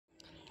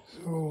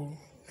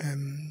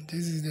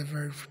This is the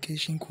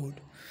verification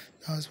code.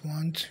 That's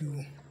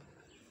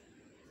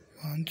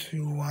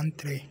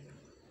 121213.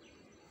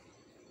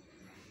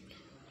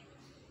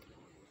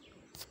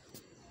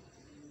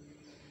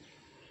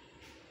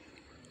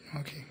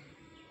 Okay.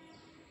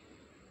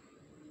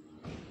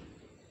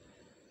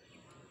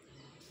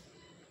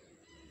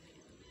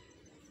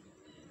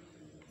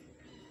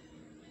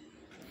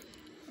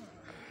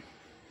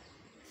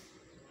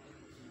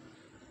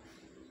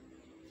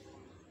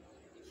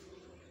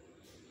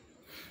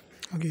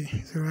 Okay,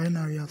 so right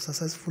now we have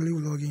successfully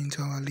logged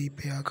into our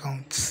Alipay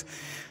account,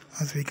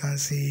 as we can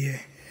see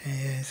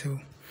here. So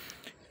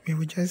we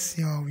will just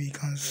see how we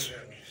can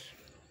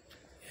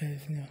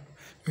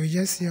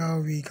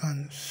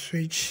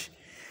switch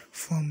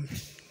from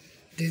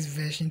this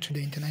version to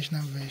the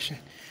international version,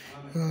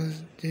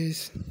 because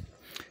this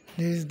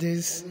is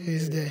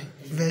the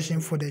version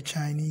for the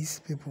Chinese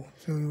people.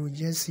 So we will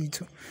just see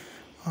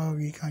how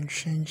we can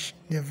change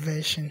the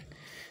version.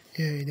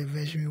 Yeah, the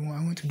version we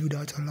want. I want to do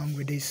that along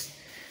with this.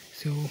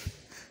 So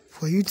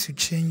for you to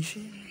change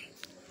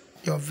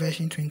your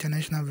version to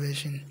international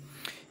version,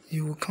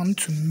 you will come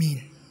to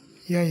main.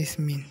 Here is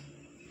main.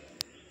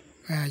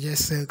 I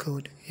just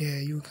circled. Yeah,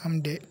 you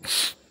come there.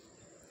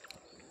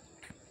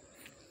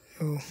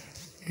 So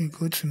you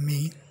go to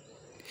main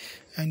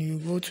and you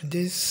go to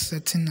this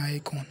setting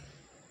icon.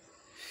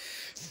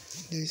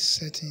 This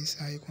settings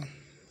icon.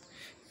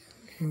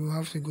 You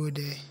have to go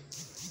there.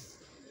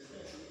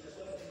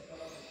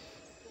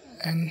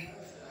 And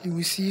you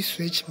will see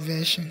switch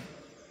version.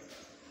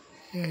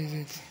 Here is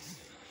it.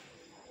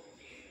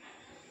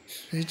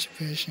 Switch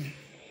version.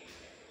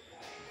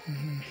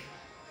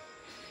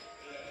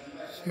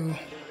 So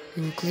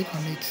you will click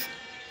on it.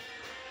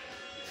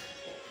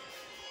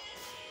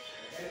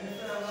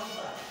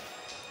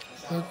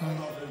 Click on it.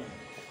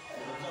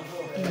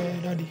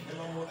 Yeah, daddy.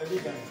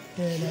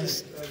 Yeah,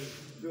 that's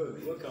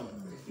good. Welcome.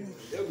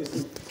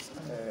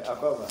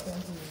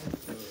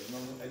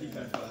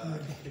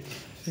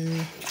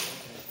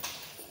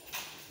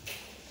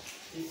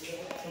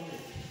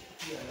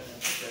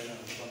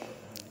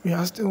 We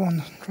are still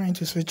trying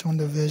to switch on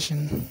the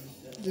version.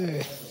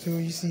 Yeah, so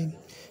you see,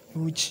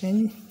 you will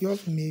change.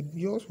 Yours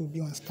will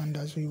be on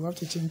standard, so you have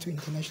to change to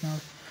international.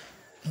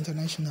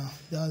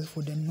 That's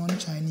for the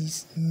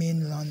non-Chinese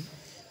mainland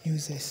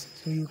users.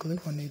 So you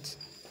click on it,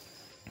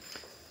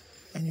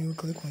 and you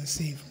click on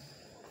save.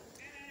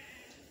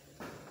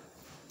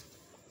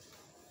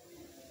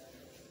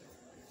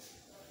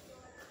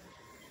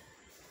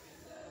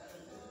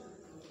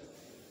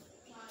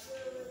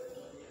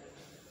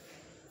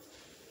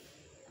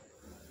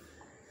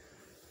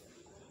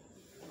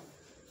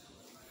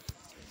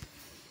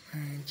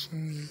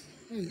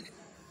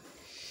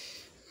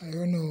 I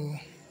don't know.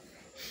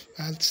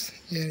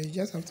 Yeah, you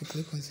just have to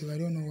click on save. I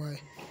don't know why.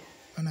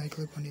 When I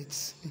click on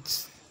it,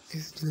 it's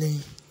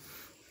delaying.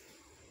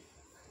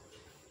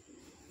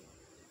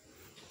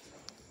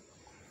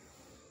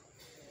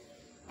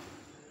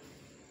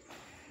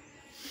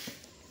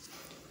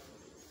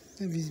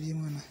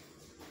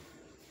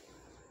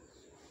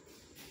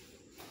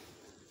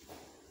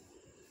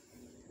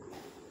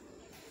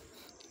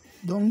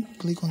 Don't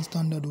click on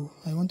standard though.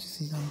 I want to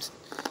see something.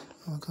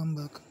 I'll come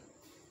back.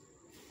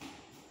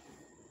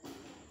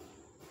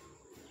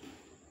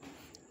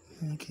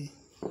 Okay.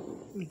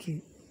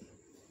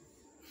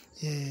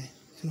 Yeah,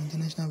 so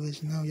international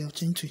version. Now you have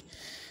changed to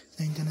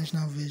the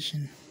international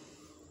version.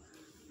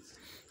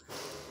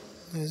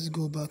 Let's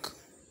go back.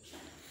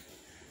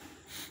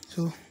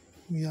 So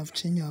we have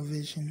changed our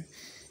version.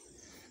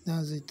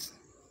 That's it.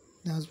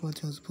 That's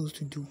what you're supposed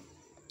to do.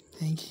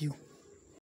 Thank you.